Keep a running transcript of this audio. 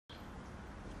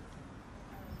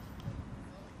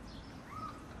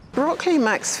Brockley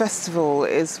Max Festival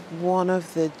is one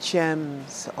of the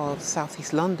gems of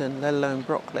Southeast London, let alone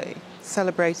Brockley.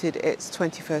 Celebrated its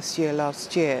 21st year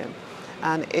last year,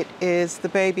 and it is the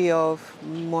baby of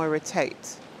Moira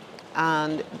Tate.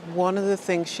 And one of the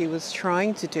things she was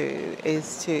trying to do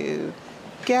is to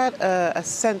get a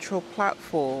central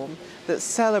platform that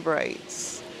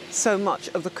celebrates so much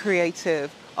of the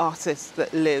creative artists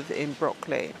that live in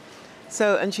Brockley.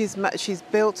 So, and she's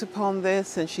built upon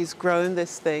this, and she's grown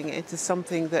this thing into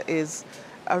something that is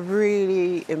a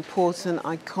really important,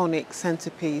 iconic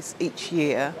centerpiece each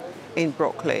year in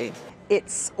Brockley.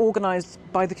 It's organised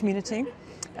by the community.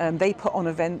 They put on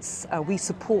events. We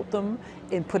support them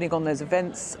in putting on those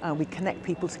events. We connect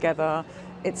people together.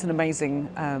 It's an amazing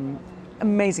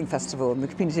festival, and the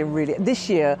community really. This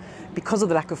year, because of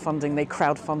the lack of funding, they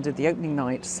crowdfunded the opening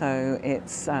night, so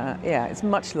it's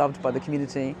much loved by the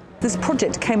community. This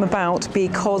project came about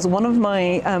because one of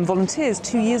my volunteers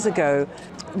 2 years ago,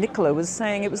 Nicola, was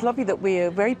saying it was lovely that we're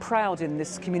very proud in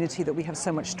this community that we have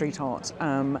so much street art,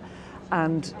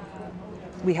 and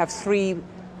we have three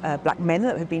black men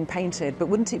that have been painted, but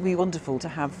wouldn't it be wonderful to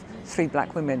have three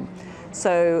black women?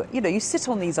 So, you sit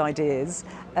on these ideas,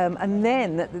 and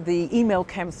then the email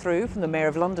came through from the Mayor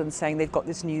of London saying they've got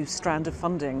this new strand of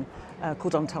funding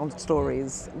called Untold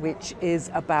Stories, which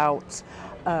is about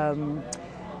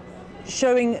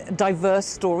showing diverse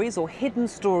stories or hidden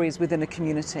stories within a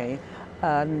community.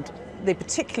 And they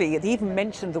even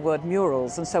mentioned the word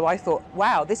murals, and so I thought,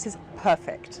 wow, this is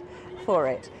perfect for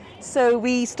it. So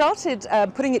we started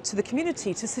putting it to the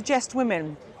community to suggest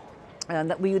women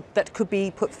that could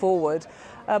be put forward.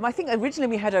 I think originally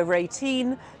we had over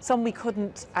 18, some we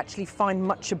couldn't actually find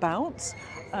much about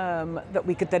that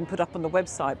we could then put up on the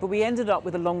website, but we ended up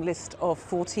with a long list of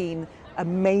 14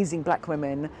 amazing black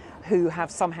women who have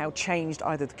somehow changed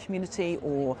either the community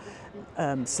or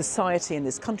society in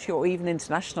this country or even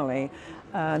internationally.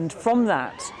 And from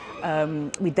that,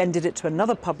 we then did it to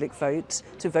another public vote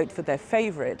to vote for their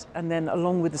favourite, and then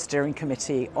along with the steering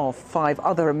committee of 5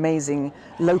 other amazing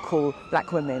local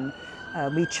black women,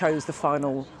 we chose the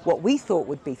final, what we thought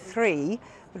would be 3,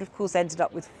 but of course ended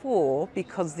up with 4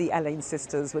 because the Allain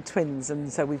sisters were twins,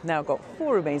 and so we've now got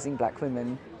 4 amazing black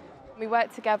women. We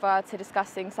worked together to discuss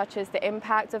things such as the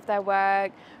impact of their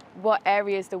work, what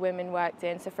areas the women worked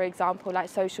in. So for example, like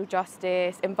social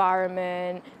justice,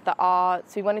 environment, the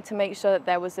arts. We wanted to make sure that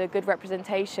there was a good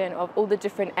representation of all the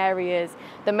different areas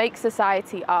that make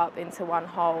society up into one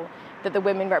whole that the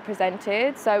women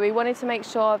represented. So we wanted to make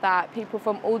sure that people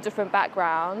from all different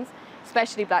backgrounds,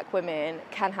 especially black women,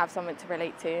 can have something to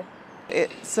relate to.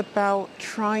 It's about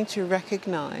trying to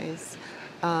recognise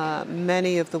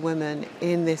many of the women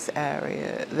in this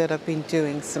area that have been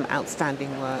doing some outstanding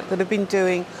work, that have been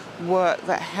doing work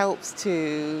that helps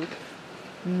to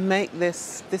make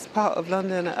this part of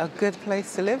London a good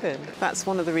place to live in. That's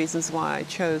one of the reasons why I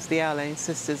chose the Allain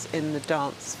sisters in the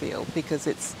dance field, because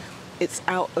it's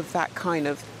out of that kind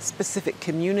of specific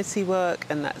community work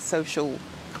and that social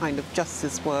kind of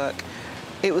justice work.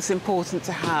 It was important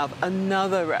to have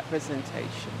another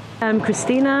representation. I'm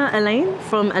Christina Allain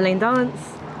from Allain Dance.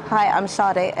 Hi, I'm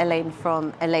Sade Allain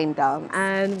from Allain Dance.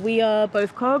 And we are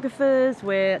both choreographers,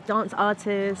 we're dance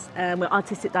artists, and we're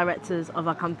artistic directors of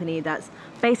our company that's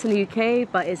based in the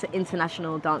UK, but it's an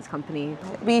international dance company.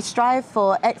 We strive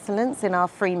for excellence in our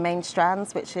 3 main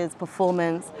strands, which is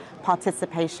performance,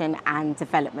 participation, and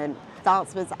development.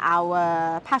 Dance was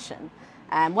our passion,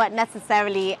 weren't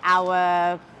necessarily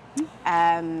our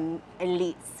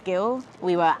elite skill.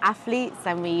 We were athletes,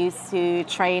 and we used to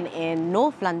train in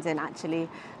North London actually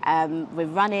with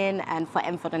running and for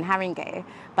Enfield and Haringey.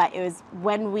 But it was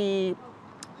when we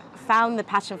found the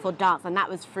passion for dance, and that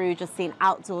was through just seeing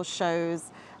outdoor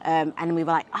shows, and we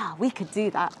were like, we could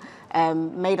do that.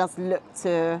 Made us look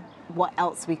to what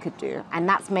else we could do, and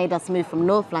that's made us move from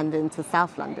North London to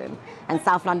South London. And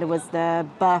South London was the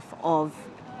birth of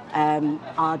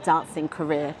our dancing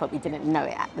career, but we didn't know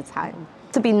it at the time.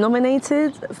 To be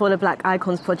nominated for the Black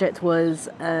Icons project was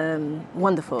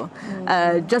wonderful,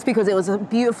 just because it was a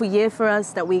beautiful year for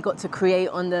us that we got to create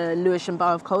on the Lewisham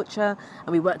Borough of Culture,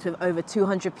 and we worked with over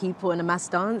 200 people in a mass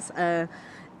dance.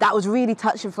 That was really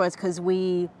touching for us because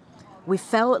we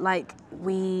felt like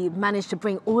we managed to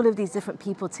bring all of these different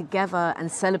people together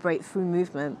and celebrate through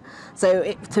movement.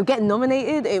 So to get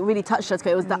nominated, it really touched us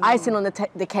because it was the icing on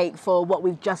the cake for what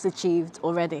we've just achieved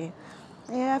already.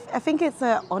 Yeah, I think it's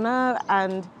an honour,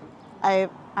 and I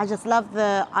just love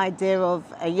the idea of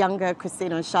a younger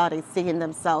Christina and Sade seeing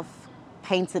themselves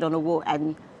painted on a wall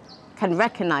and can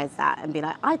recognise that and be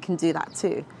like, I can do that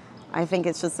too. I think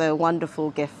it's just a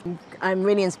wonderful gift. I'm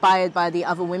really inspired by the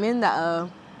other women that are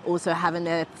also having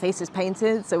their faces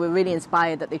painted. So we're really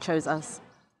inspired that they chose us.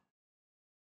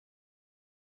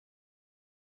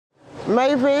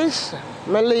 Mavis,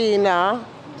 Melina,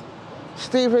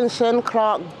 Stevenson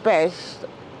Clark Best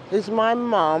is my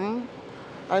mum,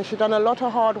 and she's done a lot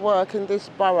of hard work in this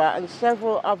borough and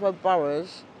several other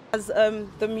boroughs. As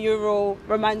the mural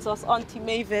reminds us, Auntie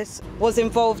Mavis was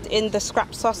involved in the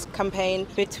Scrap Sauce campaign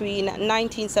between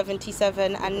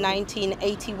 1977 and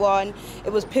 1981.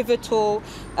 It was pivotal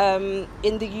in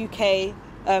the UK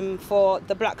for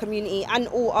the black community and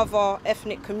all other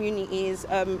ethnic communities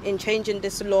in changing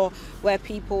this law where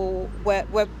people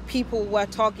were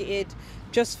targeted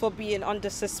just for being under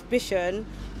suspicion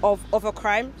of a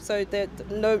crime. So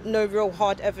no real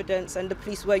hard evidence, and the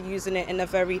police were using it in a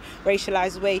very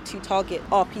racialized way to target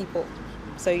our people.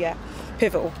 So yeah,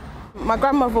 pivotal. My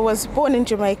grandmother was born in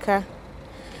Jamaica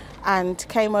and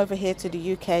came over here to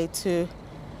the UK to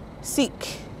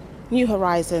seek new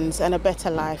horizons and a better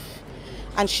life.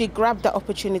 And she grabbed that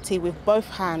opportunity with both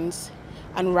hands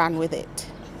and ran with it.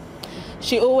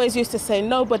 She always used to say,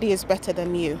 nobody is better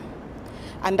than you.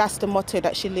 And that's the motto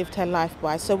that she lived her life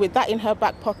by. So with that in her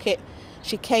back pocket,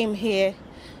 she came here,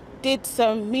 did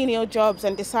some menial jobs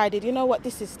and decided, you know what,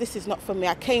 this is not for me.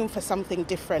 I came for something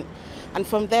different. And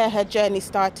from there, her journey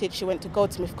started. She went to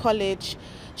Goldsmith College.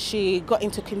 She got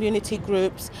into community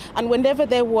groups. And whenever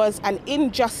there was an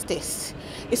injustice,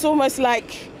 it's almost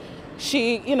like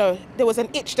there was an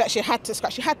itch that she had to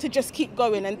scratch. She had to just keep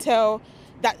going until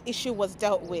that issue was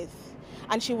dealt with.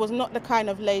 And she was not the kind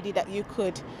of lady that you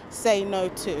could say no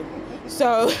to.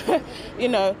 So,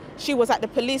 she was at the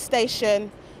police station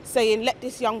saying, let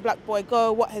this young black boy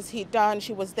go, what has he done?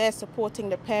 She was there supporting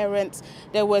the parents.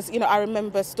 There was, I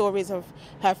remember stories of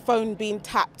her phone being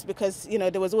tapped because,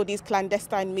 there was all these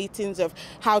clandestine meetings of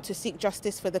how to seek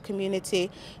justice for the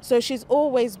community. So she's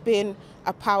always been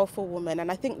a powerful woman,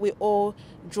 and I think we all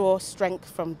draw strength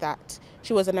from that.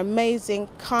 She was an amazing,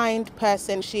 kind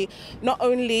person. She not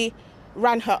only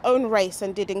ran her own race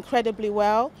and did incredibly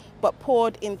well, but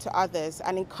poured into others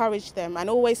and encouraged them, and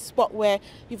always spot where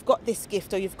you've got this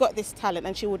gift or you've got this talent,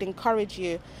 and she would encourage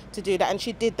you to do that. And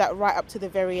she did that right up to the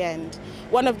very end.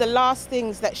 One of the last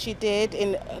things that she did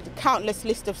in the countless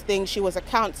list of things, she was a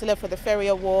councillor for the Ferry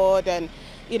Award and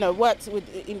worked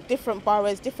in different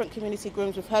boroughs, different community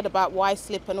groups. We've heard about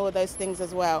Y-Slip and all those things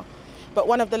as well. But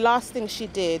one of the last things she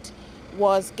did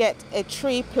was get a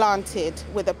tree planted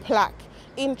with a plaque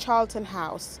in Charlton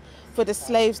House for the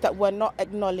slaves that were not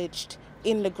acknowledged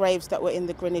in the graves that were in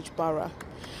the Greenwich Borough.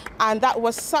 And that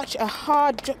was such a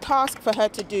hard task for her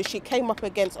to do. She came up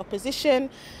against opposition.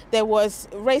 There was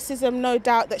racism, no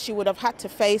doubt, that she would have had to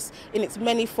face in its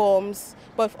many forms,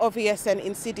 both obvious and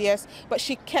insidious, but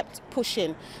she kept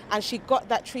pushing and she got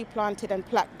that tree planted and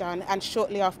plaque done, and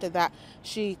shortly after that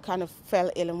she kind of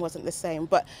fell ill and wasn't the same,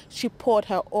 but she poured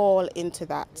her all into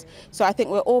that. So I think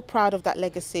we're all proud of that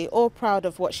legacy, all proud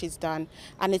of what she's done,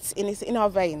 and it's in our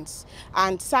veins.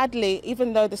 And sadly,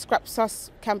 even though the Scrap Sauce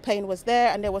campaign was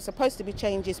there and there were supposed to be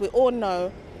changes, we all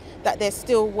know that there's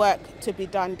still work to be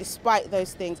done despite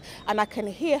those things. And I can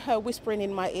hear her whispering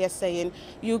in my ear saying,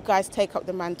 you guys take up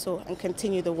the mantle and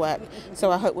continue the work. So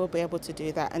I hope we'll be able to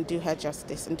do that and do her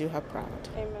justice and do her proud.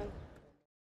 Amen.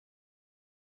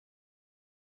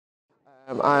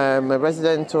 I'm a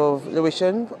resident of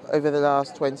Lewisham over the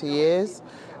last 20 years,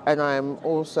 and I'm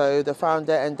also the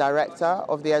founder and director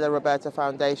of the Ella Roberta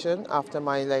Foundation after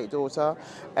my late daughter,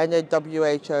 and a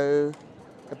WHO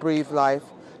Breathe Life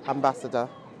ambassador.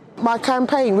 My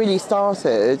campaign really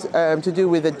started to do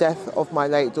with the death of my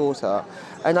late daughter,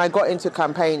 and I got into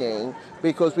campaigning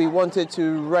because we wanted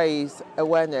to raise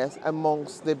awareness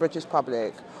amongst the British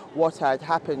public what had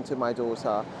happened to my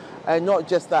daughter. And not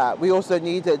just that, we also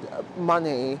needed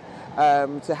money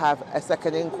to have a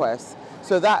second inquest.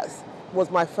 So that was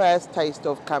my first taste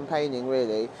of campaigning,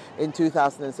 really, in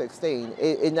 2016.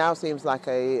 It now seems like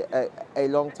a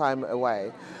long time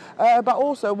away. But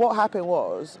also what happened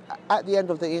was, at the end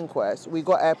of the inquest, we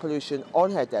got air pollution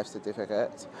on her death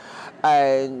certificate,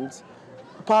 and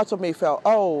part of me felt,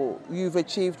 oh, you've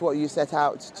achieved what you set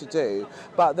out to do.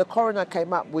 But the coroner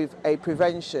came up with a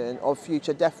prevention of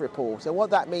future death report. And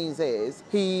what that means is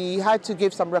he had to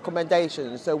give some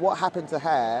recommendations. So what happened to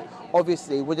her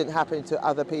obviously wouldn't happen to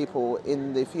other people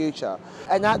in the future.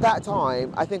 And at that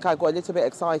time, I think I got a little bit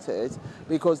excited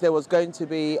because there was going to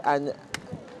be an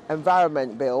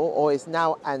environment bill, or it's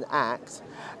now an act,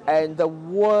 and the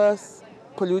worst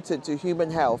pollutant to human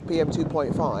health,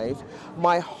 PM2.5,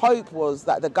 my hope was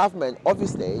that the government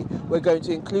obviously were going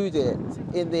to include it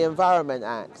in the Environment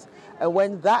Act. And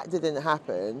when that didn't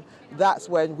happen, that's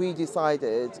when we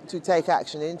decided to take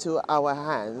action into our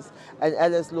hands, and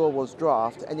Ella's law was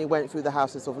drafted and it went through the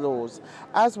Houses of Lords.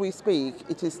 As we speak,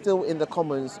 it is still in the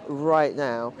Commons right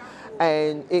now,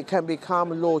 and it can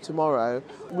become law tomorrow.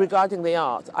 Regarding the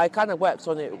art, I kind of worked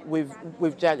on it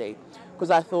with Jelly, because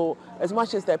I thought, as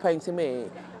much as they're painting me,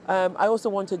 I also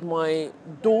wanted my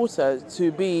daughter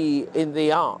to be in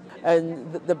the art,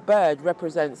 and the bird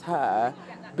represents her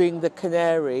being the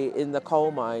canary in the coal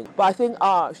mine. But I think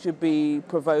art should be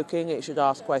provoking, it should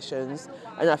ask questions,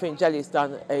 and I think Jelly's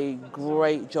done a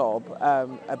great job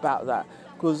about that,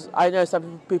 because I know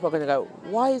some people are going to go,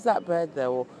 why is that bird there,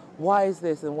 or why is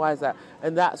this and why is that?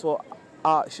 And that's what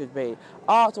art should be.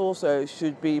 Art also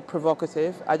should be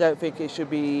provocative. I don't think it should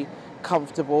be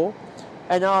comfortable,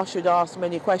 and art should ask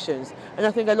many questions, and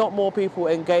I think a lot more people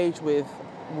engage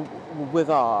with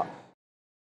art.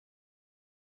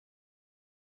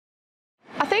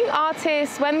 I think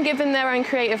artists, when given their own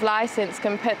creative license,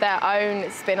 can put their own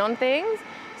spin on things.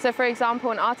 So for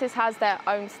example, an artist has their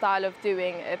own style of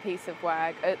doing a piece of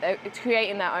work,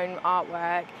 creating their own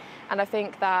artwork, and I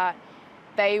think that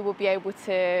they will be able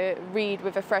to read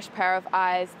with a fresh pair of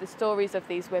eyes the stories of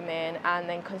these women and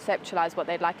then conceptualise what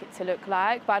they'd like it to look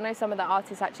like. But I know some of the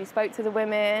artists actually spoke to the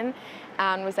women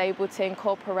and was able to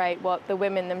incorporate what the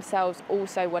women themselves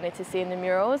also wanted to see in the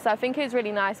murals. So I think it's a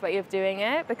really nice way of doing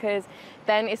it, because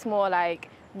then it's more like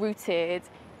rooted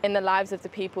in the lives of the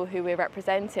people who we're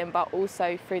representing, but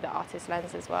also through the artist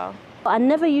lens as well. I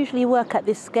never usually work at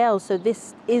this scale, so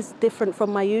this is different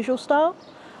from my usual style.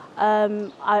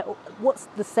 What's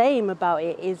the same about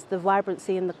it is the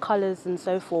vibrancy and the colours and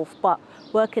so forth, but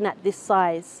working at this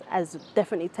size has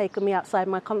definitely taken me outside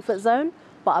my comfort zone,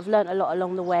 but I've learnt a lot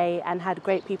along the way and had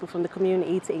great people from the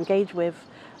community to engage with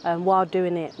while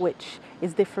doing it, which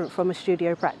is different from a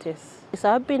studio practice.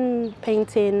 So I've been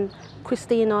painting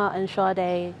Christina and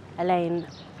Sade Elaine,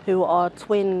 who are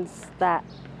twins that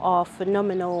are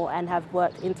phenomenal and have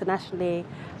worked internationally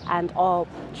and are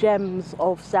gems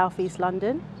of Southeast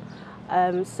London.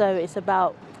 So it's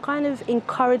about kind of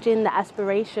encouraging the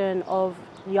aspiration of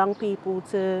young people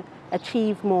to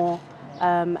achieve more,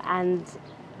 and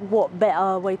what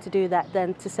better way to do that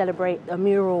than to celebrate a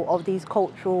mural of these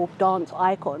cultural dance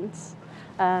icons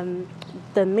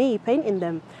than me painting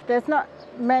them. There's not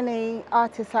many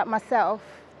artists like myself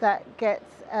that gets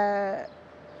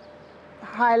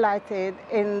highlighted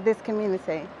in this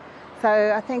community.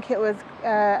 So I think it was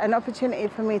an opportunity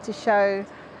for me to show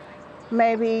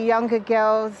maybe younger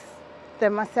girls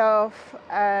than myself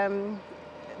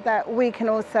that we can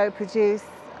also produce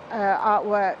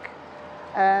artwork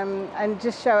and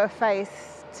just show a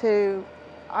face to,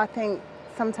 I think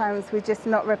sometimes we're just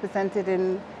not represented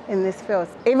in this field.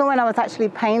 Even when I was actually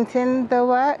painting the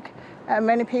work,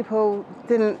 many people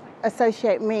didn't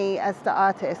associate me as the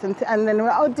artist, and then they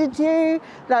were, oh, did you?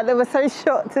 Like, they were so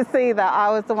shocked to see that I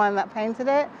was the one that painted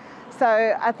it.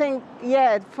 So I think,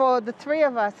 yeah, for the three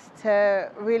of us to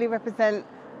really represent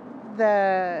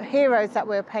the heroes that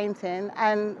we're painting,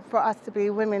 and for us to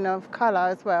be women of colour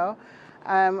as well,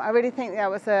 I really think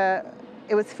that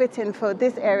it was fitting for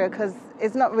this area because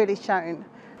it's not really shown.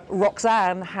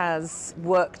 Roxanne has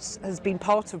been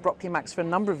part of Brockley Max for a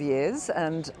number of years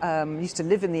and used to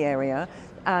live in the area,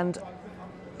 and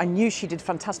I knew she did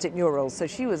fantastic murals, so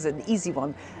she was an easy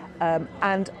one.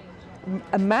 And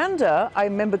Amanda, I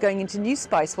remember going into New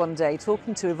Spice one day,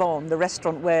 talking to Yvonne, the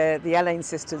restaurant where the Elaine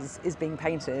sisters is being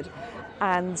painted,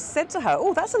 and said to her,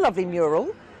 oh, that's a lovely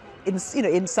mural.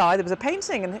 Inside there was a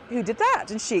painting, and who did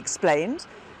that? And she explained.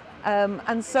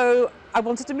 And so I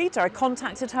wanted to meet her. I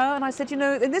contacted her and I said,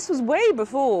 and this was way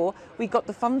before we got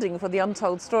the funding for the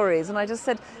Untold Stories. And I just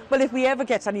said, well, if we ever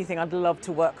get anything, I'd love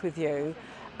to work with you.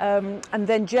 And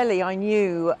then Jelly, I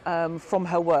knew from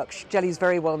her work. Jelly's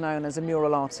very well known as a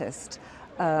mural artist,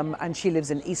 and she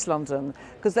lives in East London,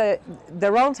 because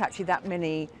there aren't actually that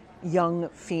many young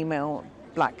female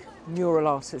black mural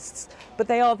artists, but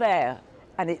they are there,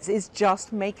 and it is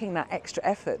just making that extra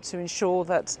effort to ensure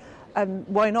that,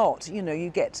 why not? You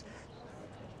get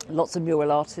lots of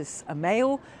mural artists are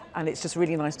male, and it's just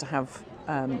really nice to have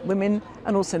women,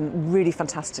 and also really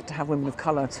fantastic to have women of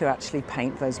colour to actually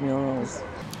paint those murals.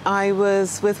 I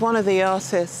was with one of the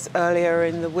artists earlier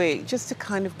in the week just to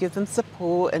kind of give them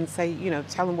support and say,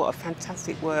 tell them what a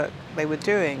fantastic work they were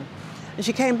doing. And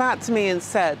she came back to me and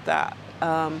said that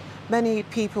many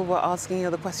people were asking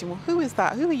her the question, well, who is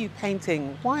that? Who are you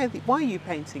painting? Why are you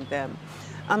painting them?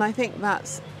 And I think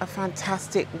that's a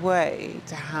fantastic way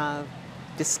to have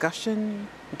discussion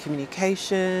and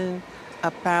communication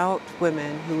about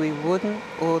women who we wouldn't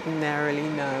ordinarily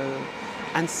know.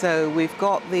 And so we've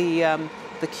got the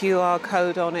the QR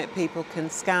code on it. People can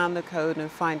scan the code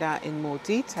and find out in more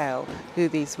detail who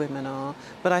these women are.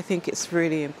 But I think it's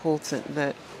really important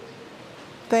that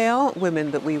they aren't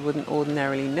women that we wouldn't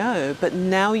ordinarily know, but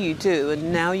now you do,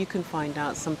 and now you can find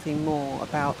out something more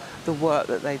about the work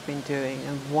that they've been doing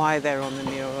and why they're on the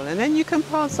mural. And then you can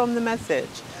pass on the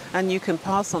message, and you can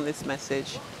pass on this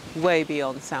message way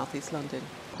beyond South East London.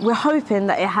 We're hoping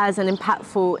that it has an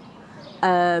impactful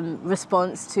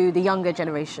response to the younger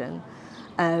generation.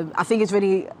 I think it's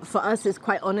really, for us, it's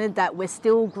quite honoured that we're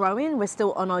still growing, we're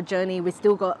still on our journey, we've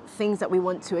still got things that we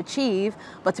want to achieve,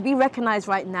 but to be recognised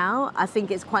right now, I think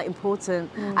it's quite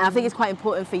important. And I think it's quite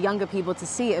important for younger people to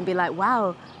see it and be like,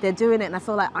 wow, they're doing it, and I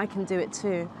feel like I can do it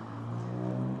too.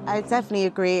 I definitely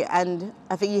agree, and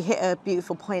I think you hit a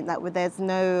beautiful point that there's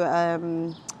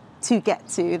no to get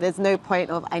to, there's no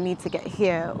point of I need to get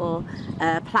here or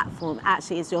platform.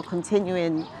 Actually, it's your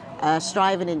continuing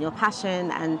striving in your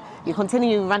passion, and you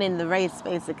continue running the race.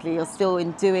 Basically, you're still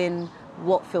in doing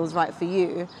what feels right for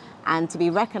you, and to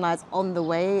be recognised on the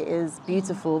way is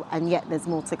beautiful, and yet there's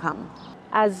more to come.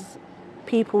 As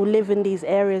people live in these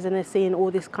areas and they're seeing all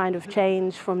this kind of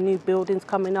change from new buildings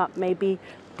coming up, maybe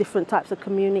different types of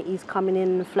communities coming in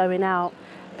and flowing out,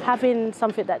 having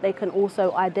something that they can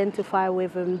also identify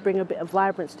with and bring a bit of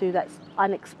vibrance to that's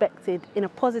unexpected in a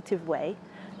positive way,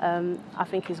 I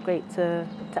think is great to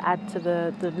add to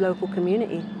the local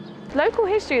community. Local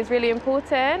history is really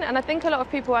important, and I think a lot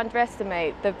of people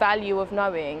underestimate the value of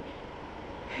knowing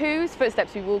whose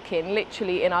footsteps we walk in,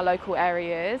 literally in our local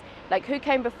areas, like who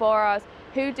came before us,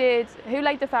 who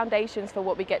laid the foundations for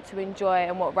what we get to enjoy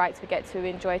and what rights we get to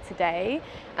enjoy today.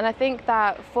 And I think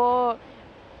that for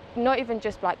not even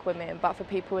just black women, but for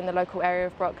people in the local area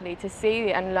of Brockley to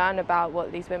see and learn about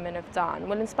what these women have done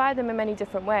will inspire them in many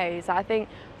different ways. I think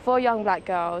for young black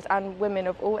girls and women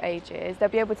of all ages, they'll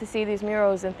be able to see these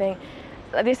murals and think,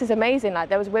 this is amazing. Like,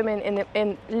 there was women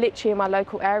literally in my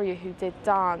local area who did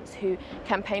dance, who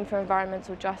campaigned for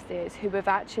environmental justice, who have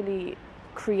actually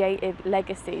created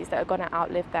legacies that are going to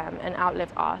outlive them and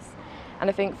outlive us. And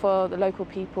I think for the local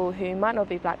people who might not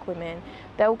be black women,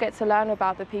 they'll get to learn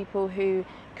about the people who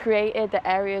created the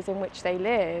areas in which they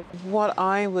live. What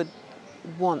I would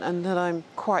want, and that I'm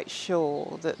quite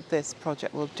sure that this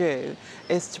project will do,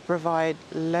 is to provide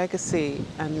legacy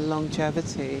and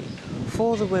longevity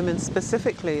for the women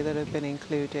specifically that have been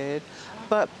included,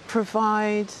 but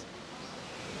provide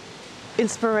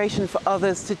inspiration for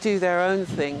others to do their own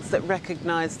things that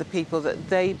recognise the people that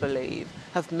they believe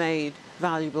have made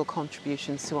valuable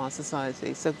contributions to our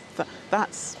society. So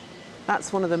that's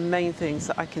one of the main things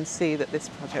that I can see that this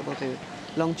project will do.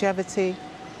 Longevity,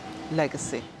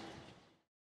 legacy.